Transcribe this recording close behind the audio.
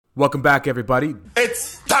Welcome back, everybody.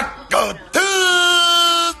 It's Taco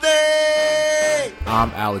Tuesday!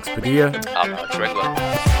 I'm Alex Padilla. I'm Alex Regla.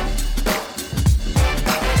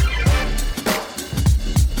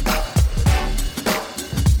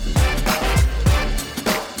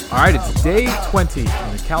 All right, it's day 20 in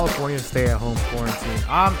the California stay-at-home quarantine.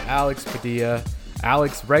 I'm Alex Padilla.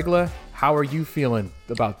 Alex Regla, how are you feeling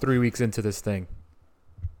about 3 weeks into this thing?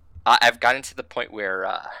 I've gotten to the point where,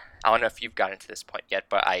 I don't know if you've gotten to this point yet,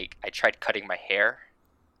 but I tried cutting my hair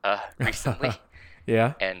recently.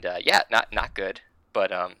 Yeah? And not good.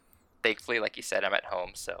 But thankfully, like you said, I'm at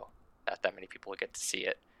home, so not that many people get to see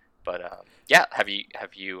it. But have you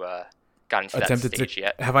gotten to that stage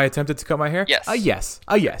yet? Have I attempted to cut my hair? Yes.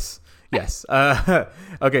 Yes.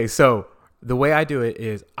 Okay, so the way I do it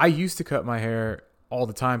is I used to cut my hair all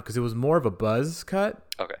the time because it was more of a buzz cut.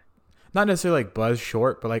 Okay. Not necessarily like buzz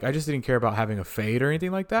short, but like I just didn't care about having a fade or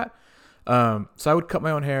anything like that. So I would cut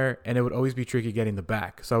my own hair, and it would always be tricky getting the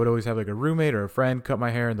back. So I would always have like a roommate or a friend cut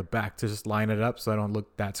my hair in the back to just line it up so I don't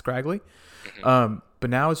look that scraggly. Mm-hmm. But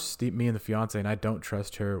now it's just me and the fiance, and I don't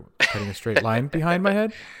trust her cutting a straight line behind my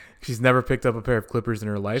head. She's never picked up a pair of clippers in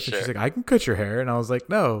her life, Sure. and she's like, "I can cut your hair," and I was like,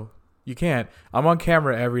 "No, you can't. I'm on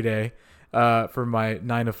camera every day for my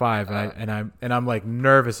 9 to 5, and I'm like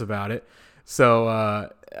nervous about it." So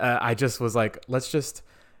I just was like, let's just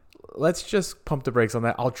pump the brakes on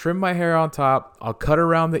that. I'll trim my hair on top, I'll cut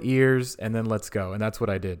around the ears, and then let's go. And that's what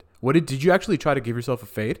I did. Did you actually try to give yourself a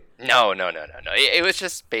fade? No. It was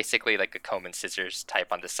just basically like a comb and scissors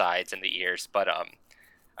type on the sides and the ears. But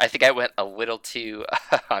I think I went a little too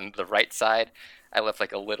on the right side. I left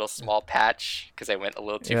like a little small patch because I went a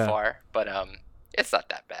little too far. But it's not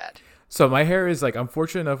that bad. So my hair is like, I'm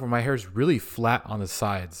fortunate enough where my hair is really flat on the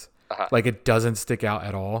sides. Like it doesn't stick out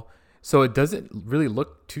at all. So it doesn't really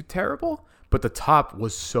look too terrible, but the top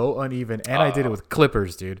was so uneven, and I did it with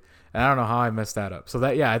clippers, dude. And I don't know how I messed that up. So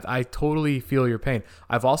I totally feel your pain.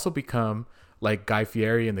 I've also become like Guy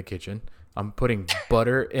Fieri in the kitchen. I'm putting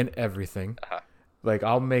butter in everything. Like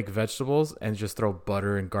I'll make vegetables and just throw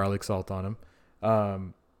butter and garlic salt on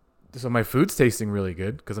them. So my food's tasting really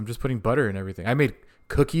good because I'm just putting butter in everything. I made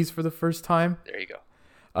cookies for the first time. There you go.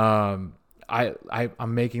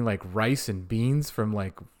 I'm making like rice and beans from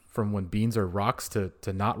when beans are rocks to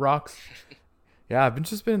not rocks. Yeah, I've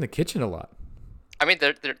just been in the kitchen a lot. I mean,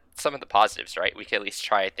 they're some of the positives, right? We can at least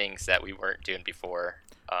try things that we weren't doing before.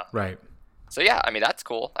 Right. So yeah, I mean, that's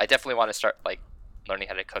cool. I definitely want to start like learning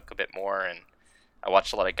how to cook a bit more. And I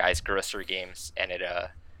watched a lot of guys' grocery games, and it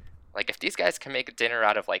like if these guys can make a dinner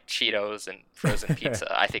out of like Cheetos and frozen pizza,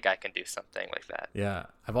 I think I can do something like that. Yeah,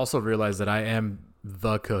 I've also realized that I am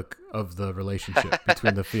the cook of the relationship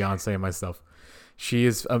between the fiance and myself. She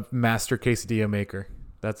is a master quesadilla maker.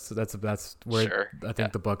 That's where Sure. I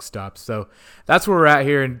think the buck stops. So that's where we're at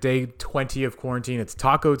here in day 20 of quarantine. It's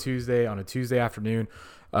Taco Tuesday on a Tuesday afternoon,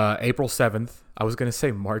 April 7th. I was gonna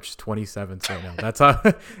say March 27th right now. That's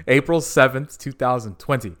April 7th,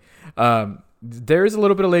 2020. There is a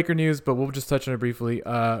little bit of Laker news, but we'll just touch on it briefly.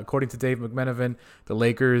 According to Dave McMenamin, the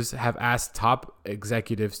Lakers have asked top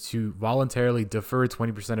executives to voluntarily defer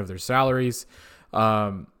 20% of their salaries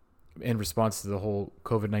in response to the whole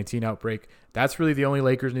COVID-19 outbreak. That's really the only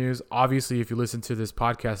Lakers news. Obviously, if you listen to this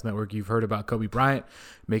podcast network, you've heard about Kobe Bryant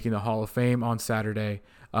making the Hall of Fame on Saturday.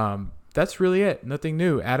 That's really it. Nothing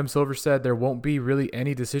new. Adam Silver said there won't be really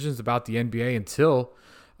any decisions about the NBA until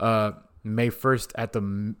May 1st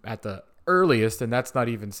at the earliest, and that's not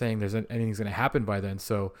even saying there's anything's going to happen by then.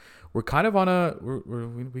 So we're kind of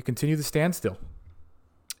on we continue the standstill.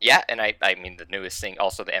 Yeah, and I mean the newest thing,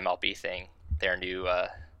 also the MLB thing, their new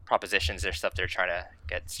propositions, their stuff they're trying to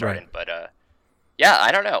get started. Right. But yeah,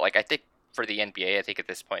 I don't know. Like I think for the NBA, I think at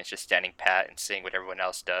this point it's just standing pat and seeing what everyone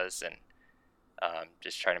else does, and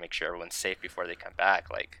just trying to make sure everyone's safe before they come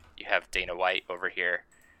back. Like you have Dana White over here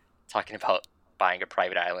talking about buying a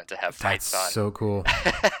private island to have fights on. That's so cool.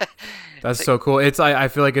 That's so cool. I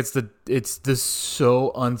feel like it's the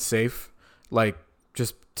so unsafe, like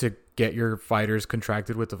just to get your fighters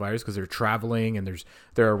contracted with the virus because they're traveling and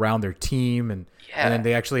they're around their team and then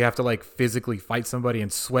they actually have to like physically fight somebody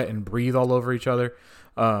and sweat and breathe all over each other.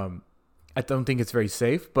 I don't think it's very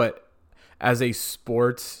safe, but as a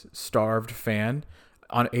sports starved fan,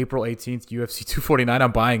 on April 18th, UFC 249,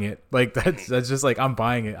 I'm buying it. Like that's just like I'm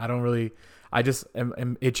buying it. I just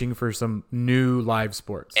am itching for some new live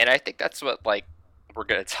sports. And I think that's what like we're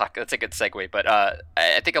gonna talk. That's a good segue. But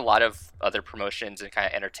I think a lot of other promotions and kind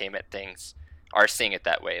of entertainment things are seeing it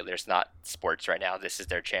that way. There's not sports right now. This is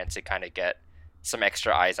their chance to kind of get some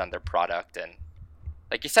extra eyes on their product, and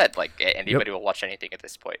like you said, like anybody will watch anything at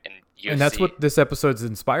this point. And UFC, And that's what this episode's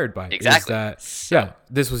inspired by. Exactly. Is that,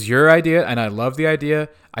 this was your idea, and I love the idea.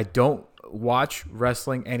 I don't watch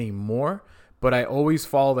wrestling anymore, but I always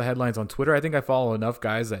follow the headlines on Twitter. I think I follow enough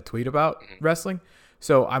guys that tweet about wrestling,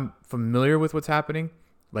 so I'm familiar with what's happening.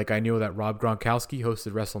 Like, I know that Rob Gronkowski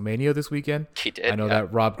hosted WrestleMania this weekend. He did. I know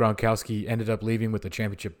that Rob Gronkowski ended up leaving with the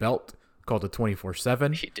championship belt called the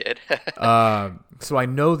 24/7. He did. So I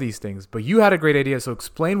know these things, but you had a great idea. So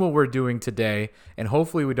explain what we're doing today, and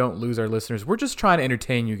hopefully we don't lose our listeners. We're just trying to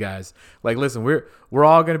entertain you guys. Like, listen, we're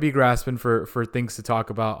all going to be grasping for things to talk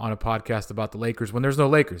about on a podcast about the Lakers when there's no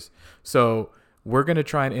Lakers. So we're going to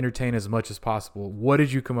try and entertain as much as possible. What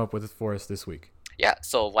did you come up with for us this week? Yeah,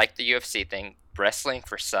 so like the UFC thing, wrestling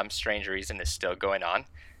for some strange reason is still going on,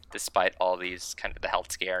 despite all these kind of the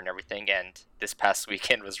health scare and everything. And this past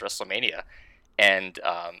weekend was WrestleMania, and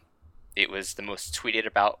it was the most tweeted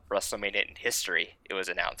about WrestleMania in history. It was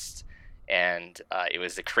announced, and it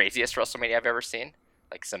was the craziest WrestleMania I've ever seen.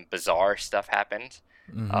 Like, some bizarre stuff happened.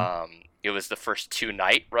 It was the first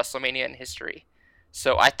 2-night WrestleMania in history.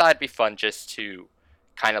 So I thought it'd be fun just to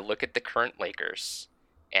kind of look at the current Lakers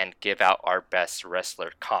and give out our best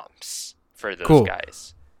wrestler comps for those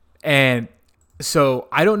guys. And so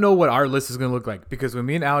I don't know what our list is going to look like, because when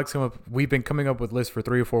me and Alex come up, we've been coming up with lists for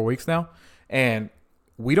 3 or 4 weeks now, and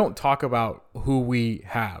we don't talk about who we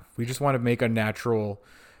have. We just want to make a natural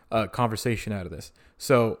conversation out of this.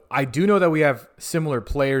 So I do know that we have similar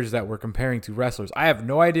players that we're comparing to wrestlers. I have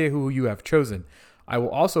no idea who you have chosen. I will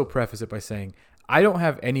also preface it by saying I don't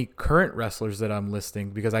have any current wrestlers that I'm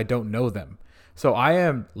listing because I don't know them. So I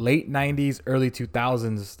am late 90s, early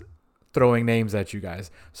 2000s throwing names at you guys.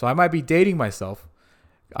 So I might be dating myself.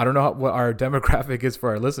 I don't know what our demographic is for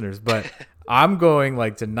our listeners, but I'm going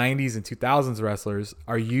like to 90s and 2000s wrestlers.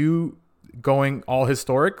 Are you going all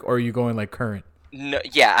historic, or are you going like current? No,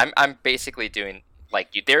 yeah, I'm basically doing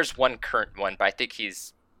like you. There's one current one, but I think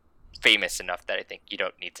he's famous enough that I think you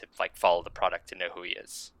don't need to like follow the product to know who he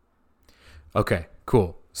is. Okay,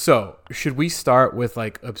 cool. So should we start with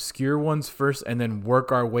like obscure ones first and then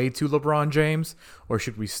work our way to LeBron James? Or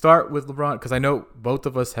should we start with LeBron? Because I know both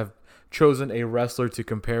of us have chosen a wrestler to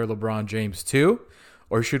compare LeBron James to.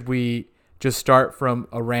 Or should we just start from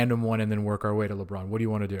a random one and then work our way to LeBron? What do you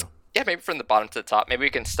want to do? Yeah, maybe from the bottom to the top. Maybe we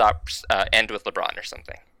can end with LeBron or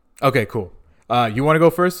something. Okay, cool. You want to go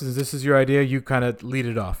first? Since this is your idea, you kind of lead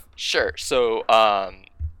it off. Sure. So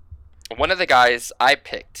one of the guys I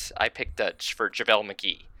picked for JaVale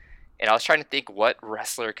McGee. And I was trying to think what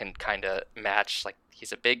wrestler can kind of match. Like,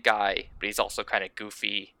 he's a big guy, but he's also kind of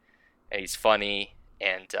goofy, and he's funny.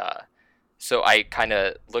 And so I kind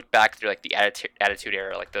of looked back through like the attitude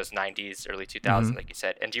era, like those 90s, early 2000s, like you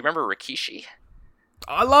said. And do you remember Rikishi?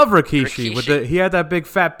 I love Rikishi. He had that big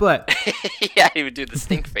fat butt. Yeah, he would do the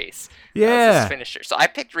stink face. Yeah. That was his finisher. So I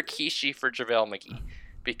picked Rikishi for JaVale McGee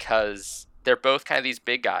because they're both kind of these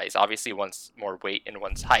big guys. Obviously, one's more weight and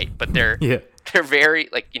one's height, but they're very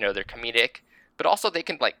like, they're comedic, but also they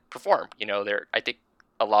can like perform. I think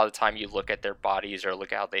a lot of the time you look at their bodies or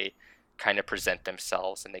look at how they kind of present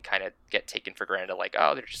themselves, and they kind of get taken for granted, like,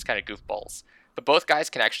 oh, they're just kind of goofballs. But both guys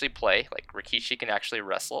can actually play. Like, Rikishi can actually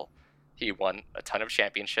wrestle. He won a ton of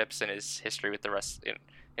championships in his history with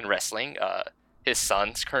in wrestling. His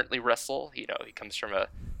sons currently wrestle. He comes from a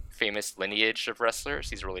famous lineage of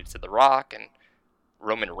wrestlers. He's related to The Rock, and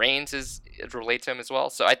Roman Reigns is related to him as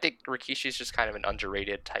well. So I think Rikishi is just kind of an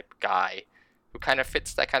underrated type guy who kind of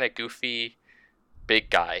fits that kind of goofy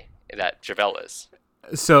big guy that JaVale is.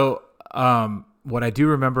 So what I do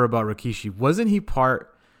remember about Rikishi, wasn't he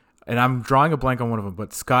part, and I'm drawing a blank on one of them,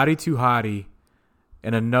 but Scotty 2 Hotty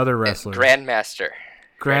and another wrestler. Grandmaster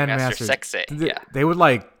Sexay. Yeah. They would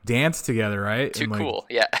like dance together, right? Too cool.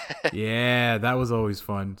 Yeah. Yeah, that was always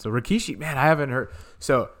fun. So Rikishi, man, I haven't heard.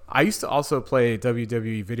 So I used to also play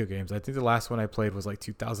WWE video games. I think the last one I played was like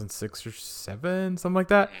 2006 or 7, something like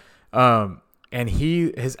that. And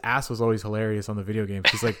his ass was always hilarious on the video games.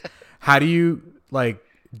 He's like, how do you like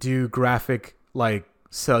do graphic like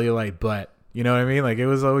cellulite butt? You know what I mean? Like, it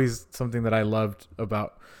was always something that I loved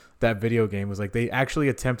about that video game, was like they actually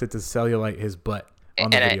attempted to cellulite his butt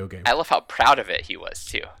on the video game. I love how proud of it he was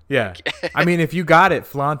too. Yeah. I mean, if you got it,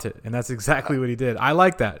 flaunt it. And that's exactly what he did. I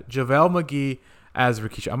like that. JaVale McGee as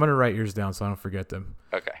Rikishi. I'm going to write yours down so I don't forget them.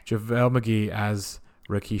 Okay. JaVale McGee as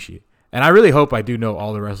Rikishi. And I really hope I do know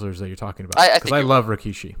all the wrestlers that you're talking about, because I love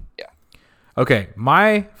Rikishi. Yeah. Okay.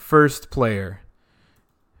 My first player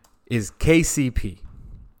is KCP.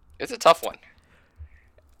 It's a tough one.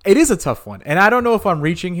 It is a tough one. And I don't know if I'm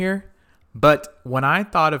reaching here, but when I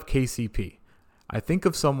thought of KCP, I think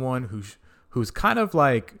of someone who's kind of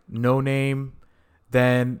like no name,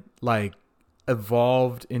 then like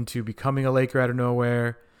evolved into becoming a Laker out of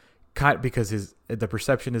nowhere, because the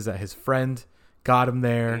perception is that his friend got him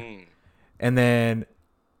there, and then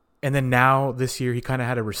now this year he kind of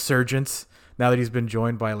had a resurgence now that he's been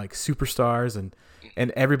joined by like superstars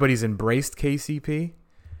and everybody's embraced KCP.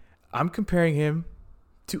 I'm comparing him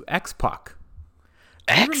to X-Pac.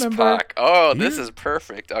 X-Pac. Oh, this is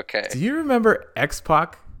perfect. Okay. Do you remember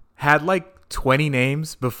X-Pac had like 20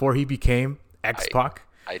 names before he became X-Pac?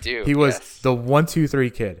 I do. He was the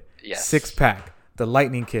 1-2-3 kid, Yes. Six Pack, the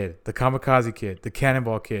Lightning Kid, the Kamikaze Kid, the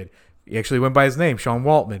Cannonball Kid. He actually went by his name, Sean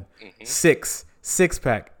Waltman. Six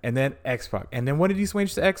Pack, and then X-Pac. And then when did he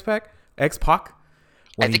switch to X-Pac? X-Pac?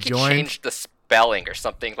 I think he changed the spelling or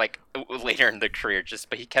something like later in the career,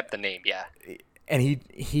 but he kept the name. Yeah. And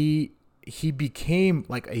he became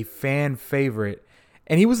like a fan favorite,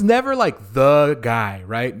 and he was never like the guy,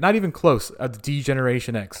 right? Not even close.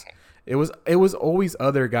 D-Generation X. It was always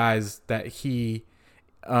other guys that he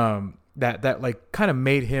that like kind of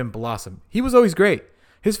made him blossom. He was always great.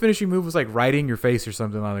 His finishing move was like riding your face or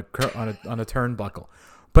something on a turnbuckle.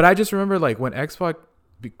 But I just remember like when X-Pac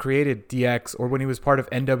created DX, or when he was part of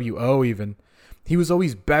NWO even, he was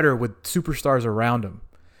always better with superstars around him.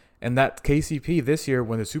 And that KCP this year,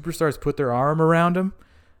 when the superstars put their arm around him,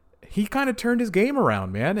 he kind of turned his game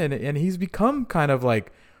around, man. And he's become kind of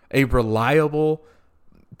like a reliable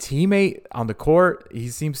teammate on the court. He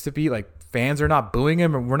seems to be like, fans are not booing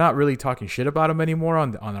him, and we're not really talking shit about him anymore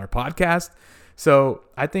on our podcast. So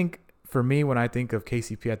I think for me, when I think of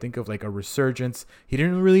KCP, I think of like a resurgence. He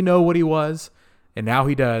didn't really know what he was, and now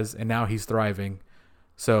he does, and now he's thriving.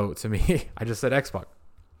 So to me, I just said X-Pac.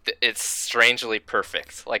 It's strangely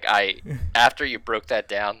perfect. Like after you broke that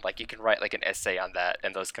down, like you can write like an essay on that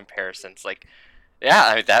and those comparisons. Like, yeah,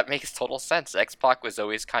 I mean, that makes total sense. X-Pac was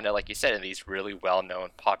always kind of, like you said, in these really well-known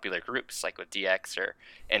popular groups, like with DX or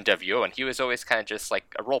NWO, and he was always kind of just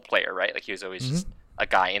like a role player, right? Like he was always just a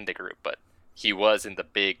guy in the group, but he was in the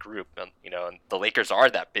big group, and and the Lakers are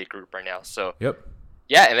that big group right now. So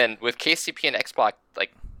yeah, and then with KCP and X-Pac,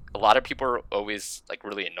 like a lot of people are always like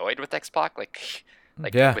really annoyed with X-Pac, like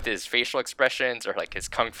with his facial expressions or like his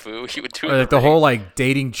kung fu, he would do or like the whole like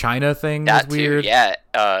dating China thing that was weird. Too,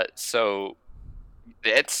 yeah. So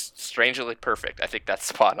it's strangely perfect. I think that's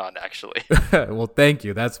spot on, actually. Well, thank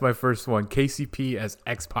you. That's my first one. KCP as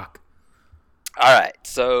X-Pac. All right.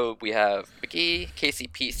 So we have McGee,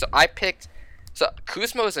 KCP. So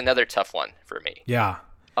Kuzma is another tough one for me. Yeah.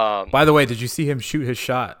 By the way, did you see him shoot his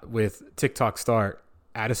shot with TikTok star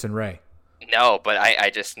Addison Rae? No, but I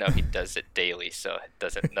just know he does it daily, so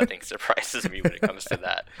nothing surprises me when it comes to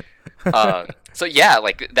that. So yeah,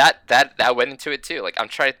 like that went into it too. Like I'm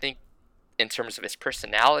trying to think in terms of his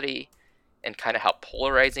personality and kind of how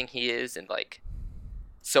polarizing he is, and like,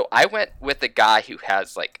 so I went with a guy who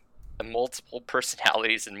has like multiple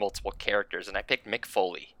personalities and multiple characters, and I picked Mick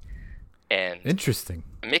Foley. And interesting.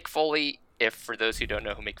 Mick Foley, if for those who don't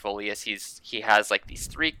know who Mick Foley is, he has like these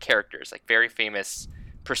three characters, like very famous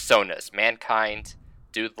personas: Mankind,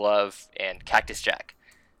 Dude Love, and Cactus Jack.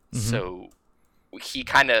 So he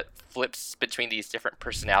kind of flips between these different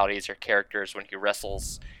personalities or characters when he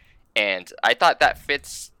wrestles, and I thought that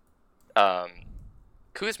fits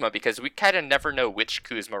Kuzma, because we kind of never know which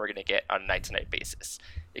Kuzma we're gonna get on a night-to-night basis.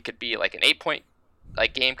 It could be like an 8-point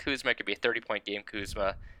like game Kuzma, it could be a 30-point game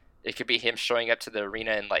Kuzma, it could be him showing up to the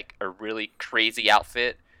arena in like a really crazy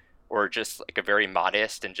outfit, or just like a very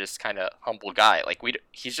modest and just kind of humble guy. Like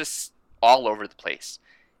he's just all over the place.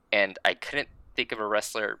 And I couldn't think of a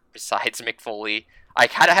wrestler besides Mick Foley. I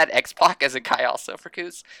kind of had X-Pac as a guy also for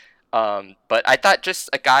Kuz. But I thought just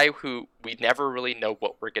a guy who we never really know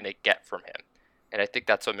what we're going to get from him. And I think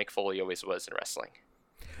that's what Mick Foley always was in wrestling.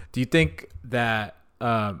 Do you think that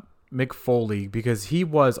Mick Foley, because he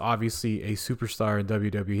was obviously a superstar in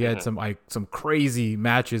WWE, he had some crazy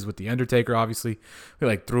matches with The Undertaker, obviously. He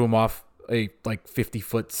like threw him off a like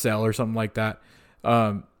 50-foot cell or something like that.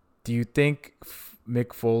 Do you think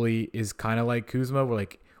Mick Foley is kind of like Kuzma, where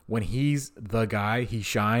like when he's the guy, he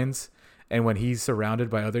shines, and when he's surrounded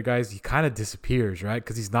by other guys, he kind of disappears, right?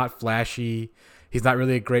 Because he's not flashy. He's not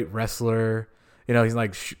really a great wrestler. He's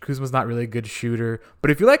like, Kuzma's not really a good shooter.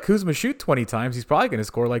 But if you let Kuzma shoot 20 times, he's probably going to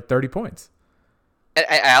score like 30 points. And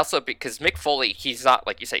I also, because Mick Foley, he's not,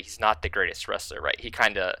 like you say, he's not the greatest wrestler, right? He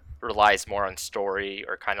kind of relies more on story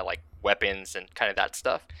or kind of like weapons and kind of that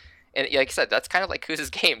stuff. And like I said, that's kind of like Kuz's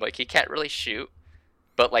game. Like, he can't really shoot.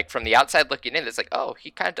 But like from the outside looking in, it's like, oh,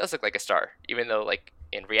 he kind of does look like a star. Even though like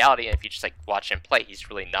in reality, if you just like watch him play, he's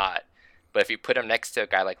really not. But if you put him next to a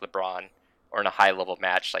guy like LeBron, or in a high-level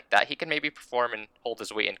match like that, he can maybe perform and hold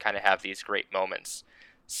his weight and kind of have these great moments.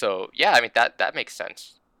 So yeah, I mean that makes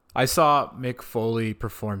sense. I saw Mick Foley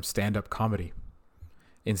perform stand-up comedy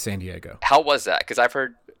in San Diego. How was that? Because I've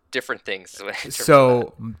heard different things. In terms of that.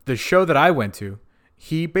 So the show that I went to,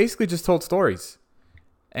 he basically just told stories,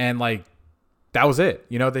 and like that was it.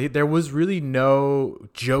 You know, there was really no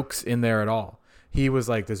jokes in there at all. He was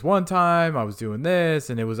like, this one time I was doing this,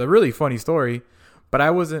 and it was a really funny story, but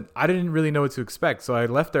I didn't really know what to expect. So I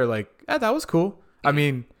left there like, that was cool. I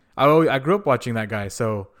mean, I grew up watching that guy.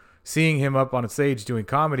 So seeing him up on a stage doing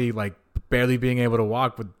comedy, like barely being able to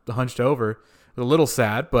walk with hunched over, was a little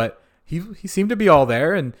sad, but he seemed to be all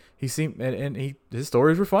there, and his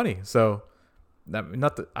stories were funny. So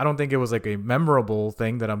I don't think it was like a memorable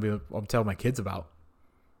thing that I'll tell my kids about.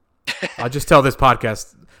 I'll just tell this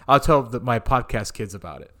podcast. I'll tell my podcast kids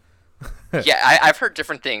about it. Yeah, I've heard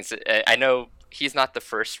different things. I know he's not the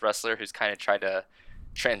first wrestler who's kind of tried to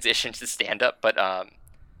transition to stand up, but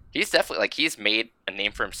he's definitely like he's made a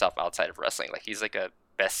name for himself outside of wrestling. Like he's like a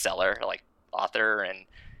bestseller, like author, and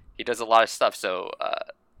he does a lot of stuff. So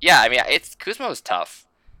yeah, I mean, Kuzma was tough.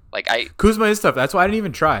 Kuzma is tough. That's why I didn't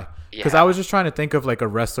even try, because Yeah. I was just trying to think of like a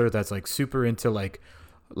wrestler that's like super into like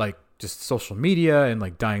just social media and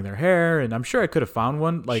like dyeing their hair, and I'm sure I could have found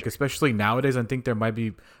one. Like especially nowadays, I think there might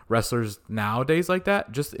be wrestlers nowadays like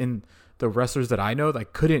that. Just in the wrestlers that I know, I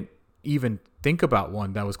couldn't even think about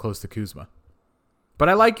one that was close to Kuzma. But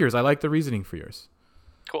I like yours. I like the reasoning for yours.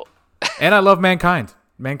 Cool. And I love Mankind.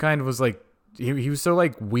 Mankind was like he was so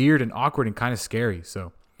like weird and awkward and kind of scary.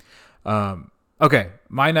 So, okay,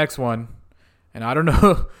 my next one, and I don't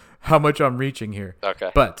know how much I'm reaching here. Okay.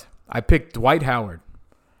 But I picked Dwight Howard,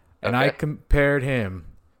 and I Okay. compared him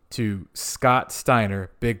to Scott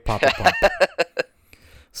Steiner, Big Papa Pump.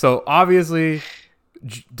 So obviously,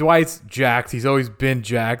 Dwight's jacked. He's always been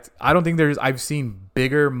jacked. I don't think I've seen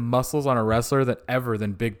bigger muscles on a wrestler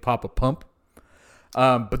than Big Papa Pump.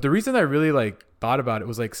 But the reason I really like thought about it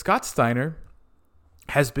was like Scott Steiner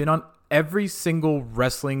has been on every single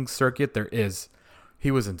wrestling circuit there is. He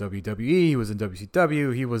was in WWE. He was in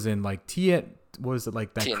WCW. He was in like was it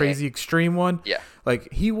like that TNA. Crazy Extreme one? Yeah.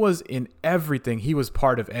 Like he was in everything. He was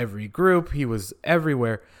part of every group. He was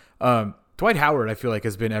everywhere. Dwight Howard, I feel like,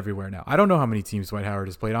 has been everywhere now. I don't know how many teams Dwight Howard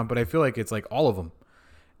has played on, but I feel like it's like all of them.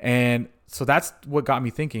 And so that's what got me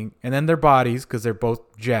thinking. And then their bodies, because they're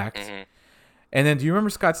both jacked. Mm-hmm. And then do you remember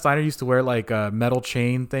Scott Steiner used to wear like a metal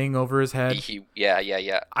chain thing over his head? Yeah.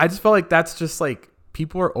 I just felt like that's just like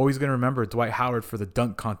people are always going to remember Dwight Howard for the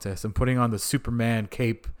dunk contest and putting on the Superman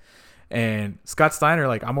cape. And Scott Steiner,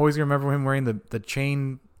 like I'm always going to remember him wearing the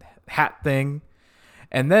chain hat thing.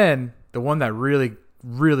 And then the one that really,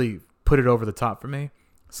 really put it over the top for me,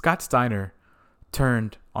 Scott Steiner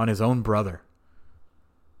turned on his own brother.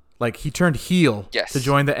 Like he turned heel Yes. to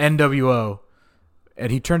join the NWO,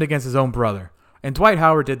 and he turned against his own brother. And Dwight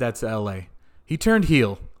Howard did that to LA. He turned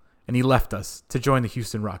heel and he left us to join the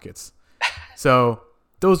Houston Rockets. So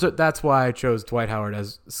that's why I chose Dwight Howard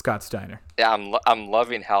as Scott Steiner. Yeah, I'm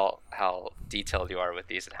loving how detailed you are with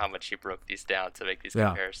these and how much you broke these down to make these Yeah.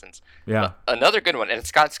 comparisons. Yeah. Another good one, and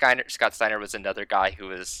Scott Steiner was another guy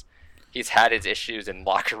he's had his issues in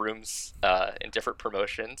locker rooms in different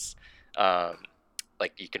promotions.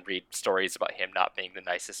 Like you can read stories about him not being the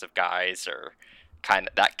nicest of guys, or kind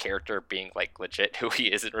of that character being like legit who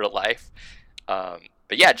he is in real life.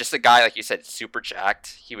 But yeah, just a guy, like you said, super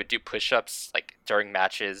jacked. He would do push-ups like during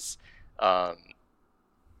matches. A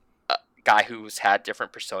guy who's had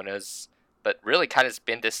different personas, but really kind of has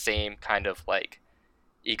been the same kind of like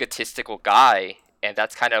egotistical guy, and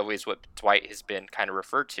that's kind of always what Dwight has been kind of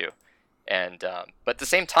referred to. And but at the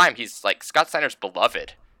same time, he's like Scott Steiner's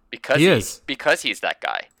beloved because he's that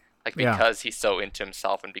guy. Like because he's so into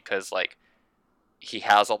himself, and because like he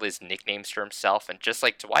has all these nicknames for himself, and just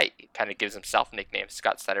like Dwight, he kind of gives himself nicknames.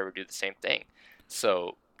 Scott Steiner would do the same thing.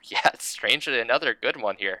 So yeah, it's strangely another good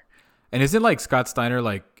one here. And isn't like Scott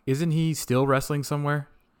Steiner isn't he still wrestling somewhere?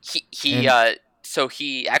 So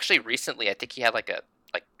he actually recently, I think he had like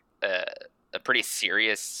a pretty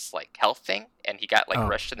serious like health thing, and he got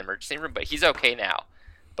rushed to the emergency room, but he's okay now.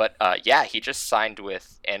 But yeah, he just signed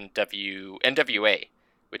with NWA,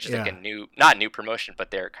 which is like a not a new promotion,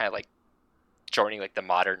 but they're kind of like joining like the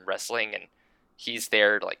modern wrestling, and he's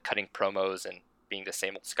there like cutting promos and being the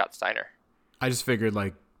same old Scott Steiner. I just figured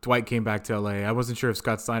like Dwight came back to LA. I wasn't sure if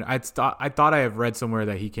Scott Steiner. I thought I have read somewhere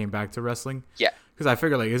that he came back to wrestling. Yeah. Because I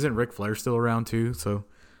figured like isn't Ric Flair still around too? So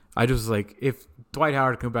I just was like, if Dwight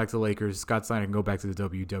Howard can go back to the Lakers, Scott Steiner can go back to the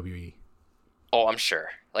WWE. Oh, I'm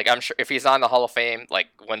sure. Like I'm sure if he's on the Hall of Fame, like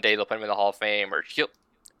one day they'll put him in the Hall of Fame, or he'll.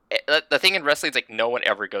 The thing in wrestling is like no one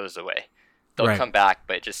ever goes away. They'll come back,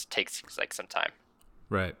 but it just takes like some time.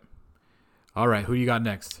 Right. All right, who you got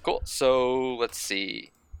next? Cool. So let's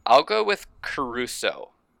see. I'll go with Caruso.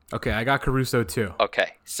 Okay, I got Caruso too.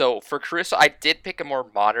 Okay. So for Caruso, I did pick a more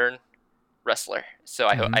modern wrestler. So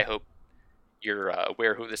I hope you're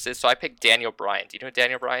aware who this is. So I picked Daniel Bryan. Do you know who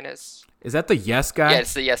Daniel Bryan is? Is that the Yes guy? Yeah,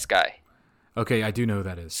 it's the Yes guy. Okay, I do know who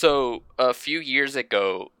that is. So a few years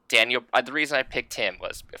ago, the reason I picked him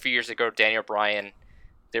was a few years ago, Daniel Bryan,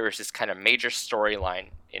 there was this kind of major storyline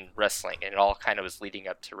in wrestling, and it all kind of was leading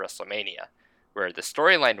up to WrestleMania, where the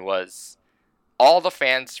storyline was all the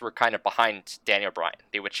fans were kind of behind Daniel Bryan.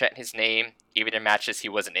 They would chant his name, even in matches he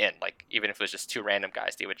wasn't in. Like, even if it was just two random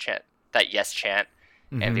guys, they would chant that Yes chant,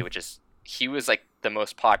 and they would he was like the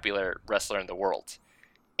most popular wrestler in the world.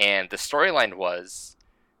 And the storyline was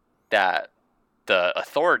that the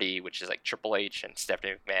Authority, which is like Triple H and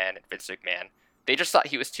Stephanie McMahon and Vince McMahon, they just thought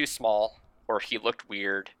he was too small, or he looked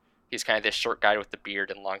weird. He's kind of this short guy with the beard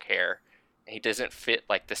and long hair, and he doesn't fit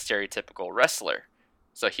like the stereotypical wrestler.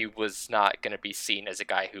 So he was not going to be seen as a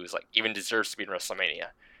guy who's like even deserves to be in WrestleMania.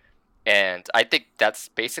 And I think that's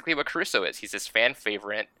basically what Caruso is. He's this fan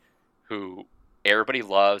favorite who everybody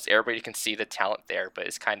loves. Everybody can see the talent there, but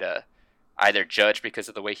is kind of either judged because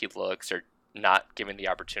of the way he looks or not given the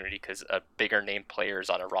opportunity because a bigger name players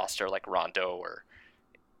on a roster like Rondo. Or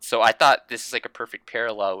so I thought this is like a perfect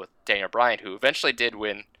parallel with Daniel Bryan, who eventually did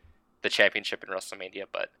win the championship in WrestleMania,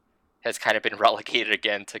 but has kind of been relegated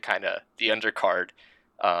again to kind of the undercard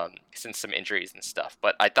since some injuries and stuff.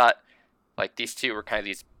 But I thought like these two were kind of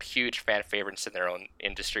these huge fan favorites in their own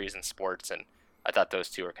industries and sports, and I thought those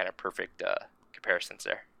two were kind of perfect comparisons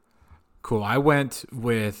there. Cool. I went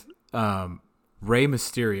with Rey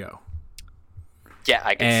Mysterio. Yeah,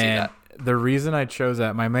 I can see that. The reason I chose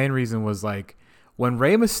that, my main reason was like when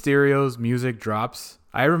Rey Mysterio's music drops,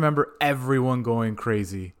 I remember everyone going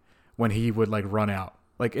crazy when he would like run out.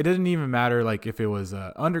 Like it didn't even matter like if it was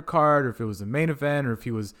a undercard or if it was a main event or if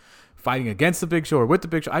he was fighting against the Big Show or with the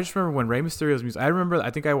Big Show. I just remember when Rey Mysterio's music.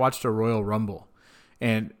 I think I watched a Royal Rumble,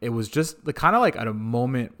 and it was just kind of like at a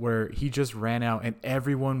moment where he just ran out and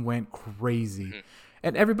everyone went crazy,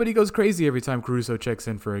 and everybody goes crazy every time Caruso checks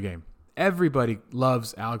in for a game. Everybody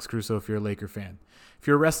loves Alex Caruso if you're a Laker fan. If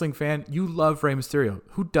you're a wrestling fan, you love Rey Mysterio.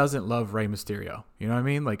 Who doesn't love Rey Mysterio? You know what I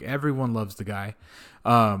mean? Like everyone loves the guy.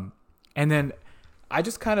 And then I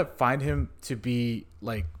just kind of find him to be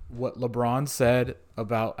like what LeBron said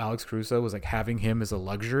about Alex Caruso was like having him as a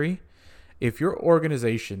luxury. If your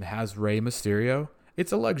organization has Rey Mysterio,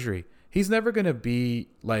 it's a luxury. He's never going to be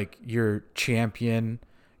like your champion,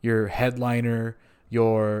 your headliner,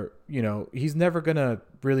 he's never going to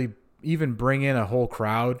really even bring in a whole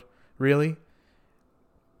crowd, really.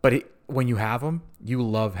 But when you have him, you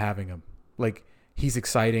love having him. Like, he's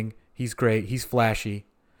exciting. He's great. He's flashy.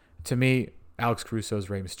 To me, Alex Caruso's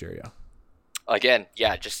Rey Mysterio. Again,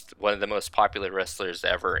 yeah, just one of the most popular wrestlers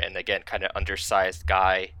ever. And again, kind of undersized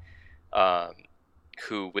guy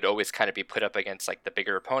who would always kind of be put up against like the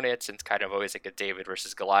bigger opponents, and it's kind of always like a David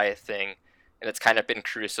versus Goliath thing. And it's kind of been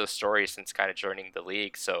Caruso's story since kind of joining the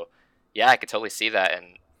league. So, yeah, I could totally see that.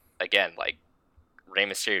 And again, like Rey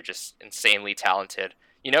Mysterio, just insanely talented.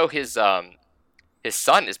 You know, his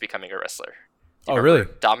son is becoming a wrestler. Oh, really?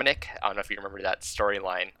 Dominic? I don't know if you remember that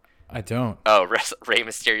storyline. I don't. Oh, Rey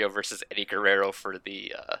Mysterio versus Eddie Guerrero for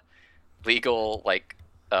the legal, like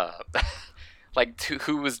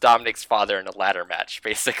who was Dominic's father in a ladder match,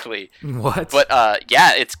 basically. What? But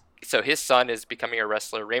yeah, so his son is becoming a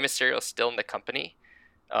wrestler. Rey Mysterio is still in the company.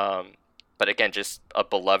 But again, just a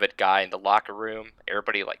beloved guy in the locker room.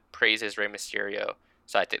 Everybody like praises Rey Mysterio.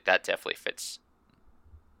 So I think that definitely fits.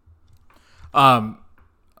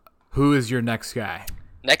 Who is your next guy?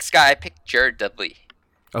 Next guy, I picked Jared Dudley.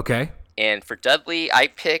 Okay. And for Dudley, I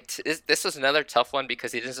picked this was another tough one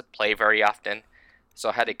because he doesn't play very often. So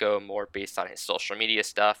I had to go more based on his social media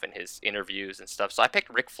stuff and his interviews and stuff. So I picked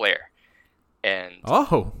Ric Flair. And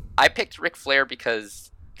I picked Ric Flair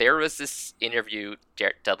because there was this interview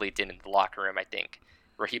Jared Dudley did in the locker room, I think,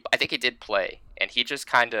 where I think he did play, and he just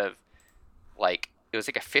kind of like, it was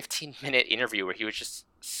like a 15-minute interview where he was just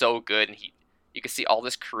so good, and you could see all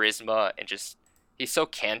this charisma, and just he's so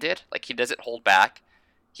candid, like he doesn't hold back.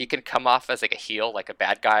 He can come off as like a heel, like a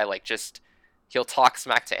bad guy, like just he'll talk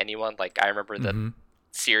smack to anyone. Like I remember the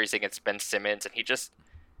series against Ben Simmons, and he just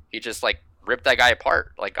like ripped that guy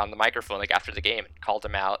apart, like on the microphone, like after the game, and called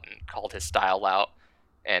him out and called his style out.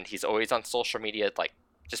 And he's always on social media, like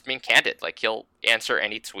just being candid. Like he'll answer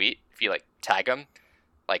any tweet if you like tag him.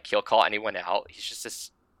 Like he'll call anyone out. He's just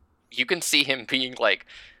this. You can see him being like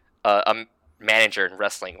a manager in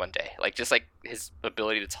wrestling one day. Like just like his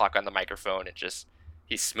ability to talk on the microphone, and just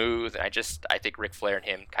he's smooth. And I think Ric Flair and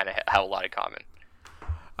him kind of have a lot in common.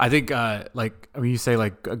 I think like when you say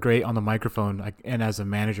like great on the microphone, like, and as a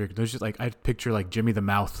manager, there's just like I picture like Jimmy the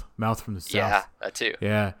Mouth from the South. Yeah, that too.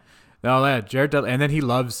 Yeah. No, that Jared Dudley, and then he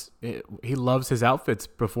loves his outfits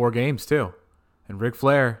before games too, and Ric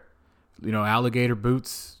Flair, alligator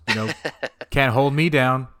boots, can't hold me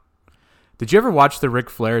down. Did you ever watch the Ric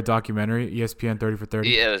Flair documentary, ESPN 30 for 30?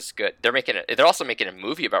 Yeah, it was good. They're also making a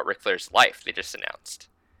movie about Ric Flair's life. They just announced.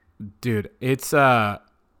 Dude, it's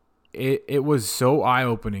it was so eye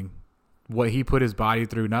opening what he put his body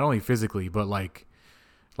through, not only physically but like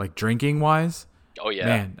drinking wise. Oh yeah,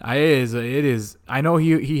 man, it is. I know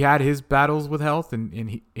he had his battles with health,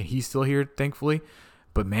 and he's still here, thankfully.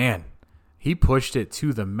 But man, he pushed it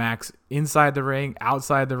to the max inside the ring,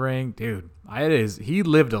 outside the ring, dude. He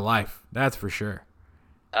lived a life, that's for sure.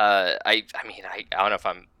 I mean, I don't know if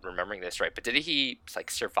I'm remembering this right, but did he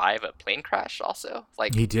like survive a plane crash also?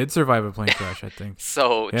 Like he did survive a plane crash, I think.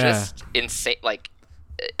 So yeah. Just insane. Like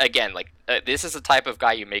again, this is the type of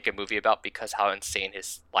guy you make a movie about because how insane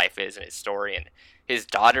his life is and his story, and his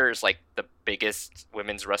daughter is like the biggest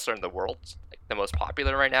women's wrestler in the world, like the most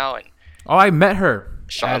popular right now. And I met her.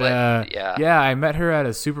 Charlotte. Yeah, I met her at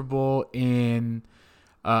a Super Bowl in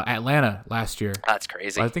Atlanta last year. That's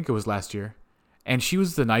crazy. I think it was last year. And she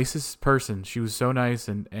was the nicest person. She was so nice,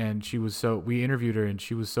 and she was we interviewed her, and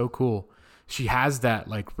she was so cool. She has that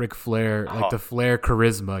like Ric Flair, like the Flair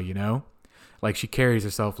charisma, Like she carries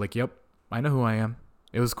herself like, yep, I know who I am.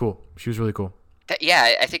 It was cool. She was really cool.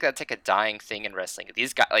 I think that's like a dying thing in wrestling.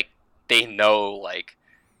 These guys, like, they know, like,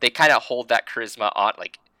 they kind of hold that charisma on,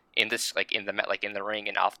 like, in the ring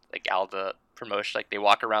and off, like, out of the promotion. Like, they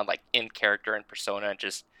walk around like in character and persona, and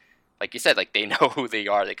just like you said, like they know who they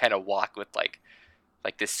are. They kind of walk with like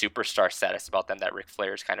this superstar status about them that Ric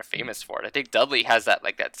Flair is kind of famous for. And I think Dudley has that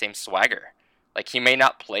same swagger. Like he may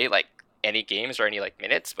not play like any games or any like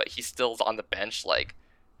minutes, but he's still on the bench. Like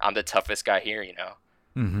I'm the toughest guy here,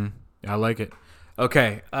 Mm-hmm. I like it.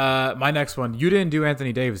 Okay, my next one. You didn't do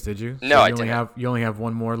Anthony Davis, did you? No, I didn't. You only have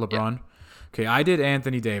one more, LeBron. Yep. Okay, I did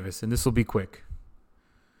Anthony Davis, and this will be quick.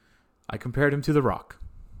 I compared him to The Rock.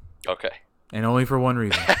 Okay. And only for one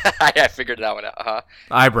reason. I figured that one out. Uh-huh.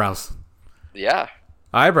 Eyebrows. Yeah.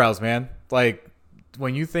 Eyebrows, man. Like,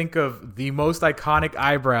 when you think of the most iconic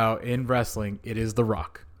eyebrow in wrestling, it is The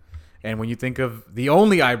Rock. And when you think of the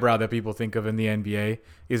only eyebrow that people think of in the NBA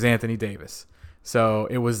is Anthony Davis. So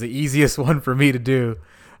it was the easiest one for me to do.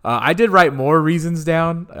 I did write more reasons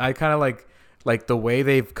down. I kind of like the way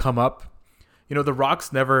they've come up. The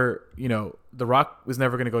Rock's never, The Rock was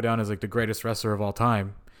never going to go down as like the greatest wrestler of all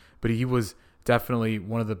time, but he was definitely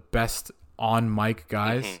one of the best on mic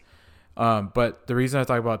guys. Mm-hmm. But the reason I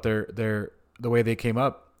talk about the way they came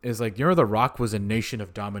up is like, The Rock was a nation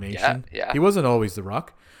of domination. Yeah. He wasn't always The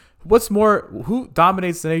Rock. Who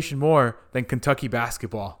dominates the nation more than Kentucky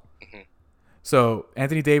basketball? So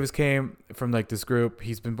Anthony Davis came from like this group.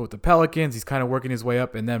 He's been with the Pelicans. He's kind of working his way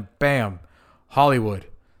up, and then bam, Hollywood.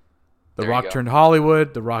 The Rock turned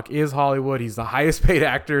Hollywood. The Rock is Hollywood. He's the highest paid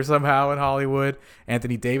actor somehow in Hollywood.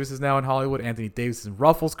 Anthony Davis is now in Hollywood. Anthony Davis is in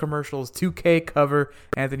Ruffles commercials, 2K cover.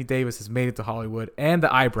 Anthony Davis has made it to Hollywood, and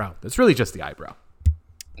the eyebrow. It's really just the eyebrow.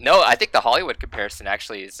 No, I think the Hollywood comparison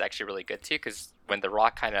is actually really good too, because when The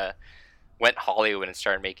Rock kind of went Hollywood and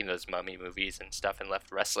started making those mummy movies and stuff and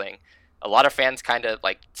left wrestling, a lot of fans kind of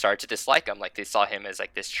like started to dislike him. Like they saw him as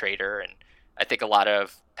like this traitor, and I think a lot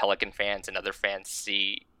of Pelican fans and other fans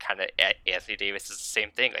see kind of Anthony Davis as the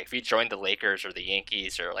same thing. Like if you join the Lakers or the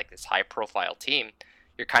Yankees or like this high profile team,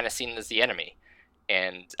 you're kind of seen as the enemy.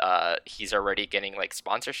 And he's already getting like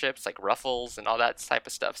sponsorships like Ruffles and all that type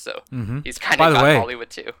of stuff. So he's kind of got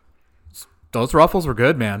Hollywood too. Those Ruffles were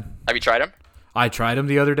good, man. Have you tried them? I tried them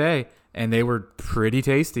the other day, and they were pretty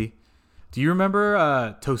tasty. Do you remember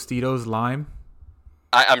Tostitos Lime?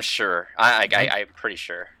 I'm sure. I'm pretty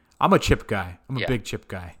sure. I'm a chip guy. I'm a big chip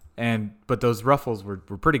guy. But those Ruffles were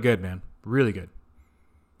pretty good, man. Really good.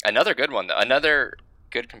 Another good one, though. Another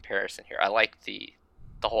good comparison here. I like the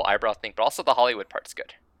whole eyebrow thing, but also the Hollywood part's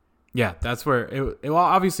good. Yeah, that's where it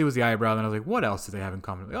obviously was the eyebrow. Then I was like, what else do they have in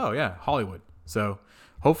common? Like, oh, yeah, Hollywood. So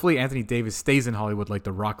hopefully Anthony Davis stays in Hollywood like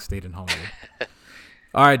The Rock stayed in Hollywood.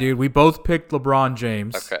 All right, dude. We both picked LeBron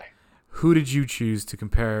James. Okay. Who did you choose to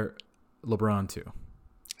compare LeBron to?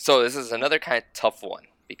 So this is another kind of tough one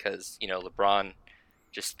because, LeBron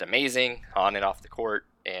just amazing on and off the court,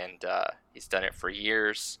 and he's done it for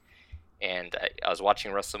years. And I was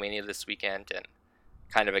watching WrestleMania this weekend, and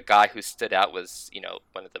kind of a guy who stood out was,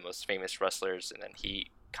 one of the most famous wrestlers, and then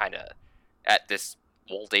he kind of, at this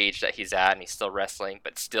old age that he's at, and he's still wrestling,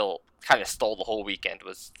 but still kind of stole the whole weekend,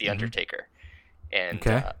 was The Undertaker. And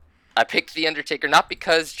I picked The Undertaker not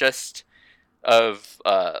because just of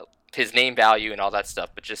his name value and all that stuff,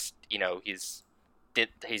 but just he's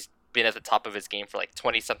been at the top of his game for like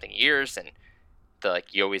 20 something years, and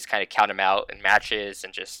you always kind of count him out in matches,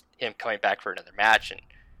 and just him coming back for another match. And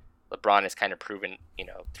LeBron has kind of proven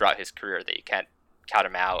throughout his career that you can't count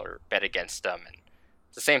him out or bet against him. And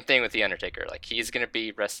it's the same thing with the Undertaker. Like, he's gonna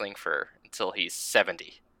be wrestling for until he's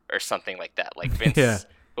 70 or something like that. Like, Vince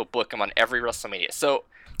will book him on every WrestleMania. So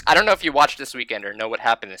I don't know if you watched this weekend or know what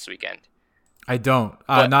happened this weekend. I don't.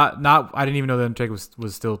 I didn't even know that Undertaker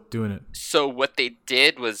was still doing it. So what they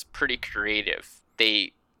did was pretty creative.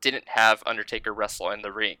 They didn't have Undertaker wrestle in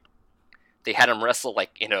the ring. They had him wrestle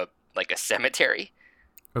like in a cemetery.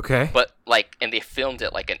 Okay. But and they filmed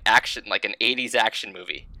it like an 80s action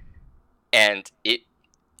movie, and it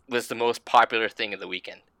was the most popular thing of the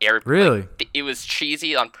weekend. Really? It was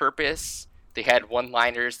cheesy on purpose. They had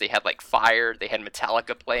one-liners. They had fire. They had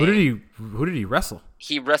Metallica playing. Who did he wrestle?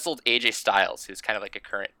 He wrestled AJ Styles, who's kind of like a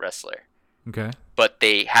current wrestler. Okay. But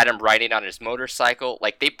they had him riding on his motorcycle.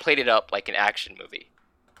 Like, they played it up like an action movie.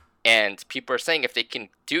 And people are saying if they can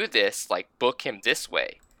do this, book him this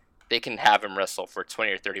way, they can have him wrestle for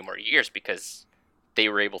 20 or 30 more years, because they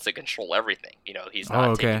were able to control everything. He's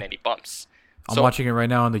not taking any bumps. I'm watching it right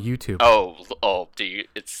now on the YouTube. Oh, dude,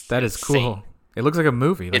 that is insane. Cool. It looks like a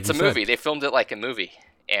movie. It's a movie. They filmed it like a movie.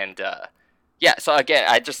 And, so again,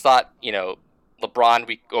 I just thought, LeBron,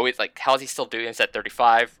 we always, how's he still doing this at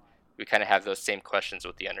 35? We kind of have those same questions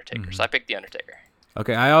with The Undertaker. Mm-hmm. So I picked The Undertaker.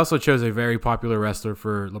 Okay, I also chose a very popular wrestler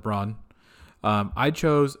for LeBron. I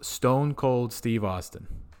chose Stone Cold Steve Austin.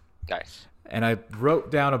 Nice. And I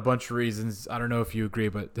wrote down a bunch of reasons. I don't know if you agree,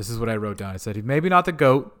 but this is what I wrote down. I said he's maybe not the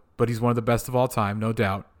GOAT, but he's one of the best of all time, no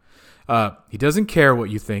doubt. He doesn't care what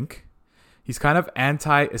you think. He's kind of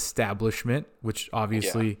anti-establishment, which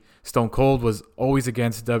obviously Stone Cold was always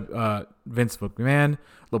against Vince McMahon.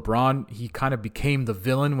 LeBron, he kind of became the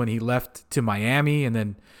villain when he left to Miami and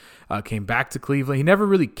then came back to Cleveland. He never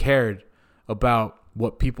really cared about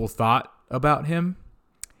what people thought about him.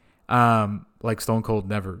 Like Stone Cold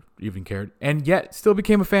never even cared, and yet still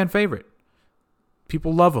became a fan favorite.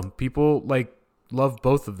 People love him. People love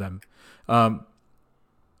both of them.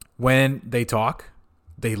 When they talk,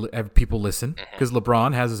 people listen, because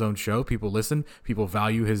LeBron has his own show. People listen. People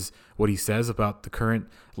value what he says about the current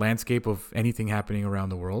landscape of anything happening around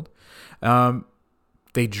the world.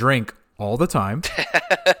 They drink all the time.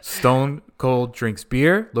 Stone Cold drinks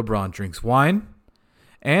beer. LeBron drinks wine,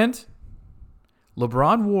 and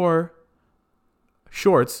LeBron wore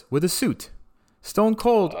shorts with a suit. Stone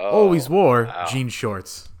Cold always wore jean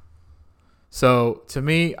shorts. So to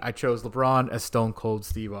me, I chose LeBron as Stone Cold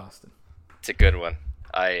Steve Austin. It's a good one.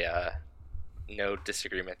 No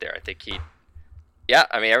disagreement there. I think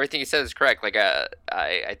everything he says is correct.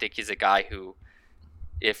 I think he's a guy who,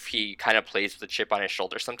 if he kind of plays with a chip on his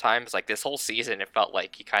shoulder sometimes, this whole season, it felt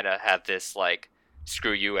like he kind of had this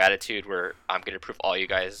screw you attitude where I'm going to prove all you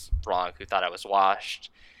guys wrong who thought I was washed.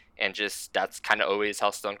 And just, that's kind of always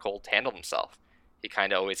how Stone Cold handled himself. He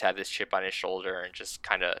kind of always had this chip on his shoulder and just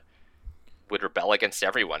kind of would rebel against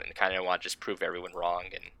everyone and kind of want to just prove everyone wrong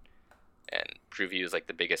and prove he was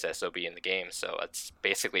the biggest SOB in the game. So that's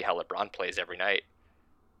basically how LeBron plays every night.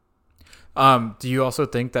 Do you also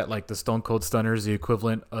think that the Stone Cold Stunner is the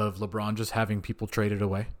equivalent of LeBron just having people traded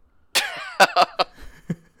away?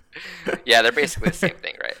 Yeah, they're basically the same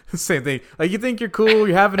thing, right? Same thing. You think you're cool,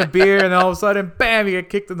 you're having a beer, and all of a sudden, bam, you get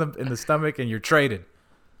kicked in the stomach, and you're traded.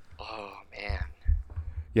 Oh man.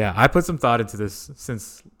 Yeah, I put some thought into this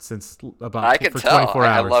since about I can for tell. 24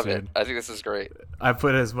 hours. I love dude. it. I think this is great. I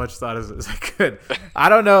put as much thought as I could. I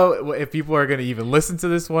don't know if people are going to even listen to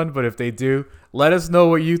this one, but if they do, let us know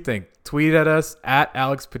what you think. Tweet at us at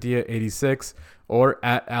AlexPadilla86 or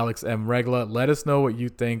at AlexMRegla. Let us know what you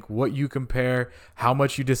think, what you compare, how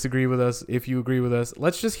much you disagree with us, if you agree with us.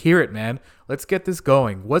 Let's just hear it, man. Let's get this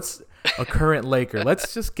going. What's a current Laker?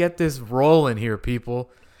 Let's just get this rolling here, people.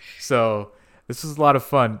 So this was a lot of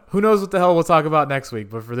fun. Who knows what the hell we'll talk about next week,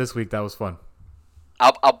 but for this week, that was fun.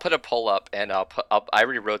 I'll put a poll up, and I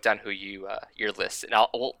already wrote down who your list, and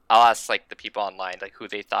I'll ask the people online who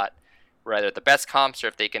they thought were either the best comps or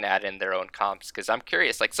if they can add in their own comps, because I'm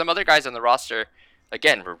curious. Some other guys on the roster,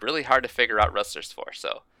 again, were really hard to figure out wrestlers for.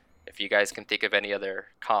 So if you guys can think of any other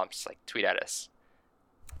comps, tweet at us.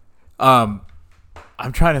 I'm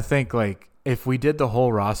trying to think if we did the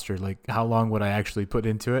whole roster, how long would I actually put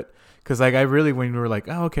into it? Because I really, when we were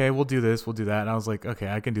oh, okay, we'll do this, we'll do that, and I was okay,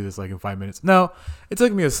 I can do this in 5 minutes. No, it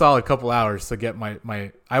took me a solid couple hours to get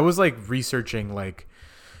my I was researching,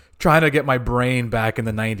 trying to get my brain back in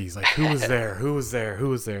the 90s, who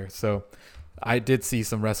was there. So I did see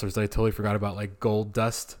some wrestlers that I totally forgot about, Gold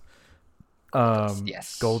Dust.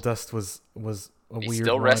 Yes. Goldust was a He's weird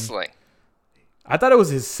still one. wrestling. I thought it was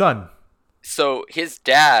his son. So his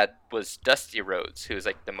dad was Dusty Rhodes, who's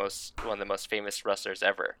like one of the most famous wrestlers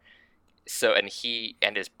ever. So and he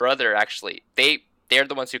and his brother actually they're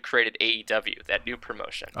the ones who created AEW, that new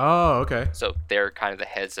promotion. Oh, okay. So they're kind of the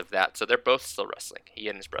heads of that. So they're both still wrestling. He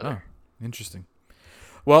and his brother. Oh, interesting.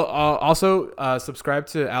 Well, also subscribe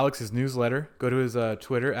to Alex's newsletter. Go to his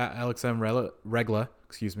Twitter at AlexMRegla.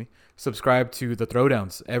 Excuse me. Subscribe to the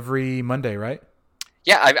Throwdowns every Monday, right?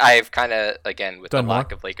 Yeah, I've kind of, again, with Done the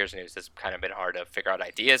lack more? of Lakers news, it's kind of been hard to figure out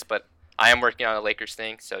ideas, but I am working on a Lakers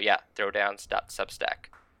thing. So yeah, throwdowns.substack.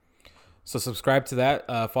 So subscribe to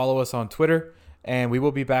that. Follow us on Twitter. And we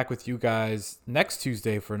will be back with you guys next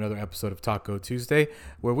Tuesday for another episode of Taco Tuesday,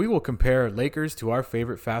 where we will compare Lakers to our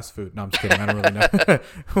favorite fast food. No, I'm just kidding. I don't really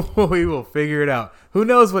know. We will figure it out. Who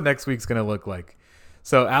knows what next week's going to look like?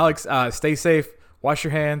 So, Alex, stay safe. Wash your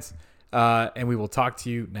hands. And we will talk to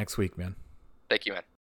you next week, man. Thank you, man.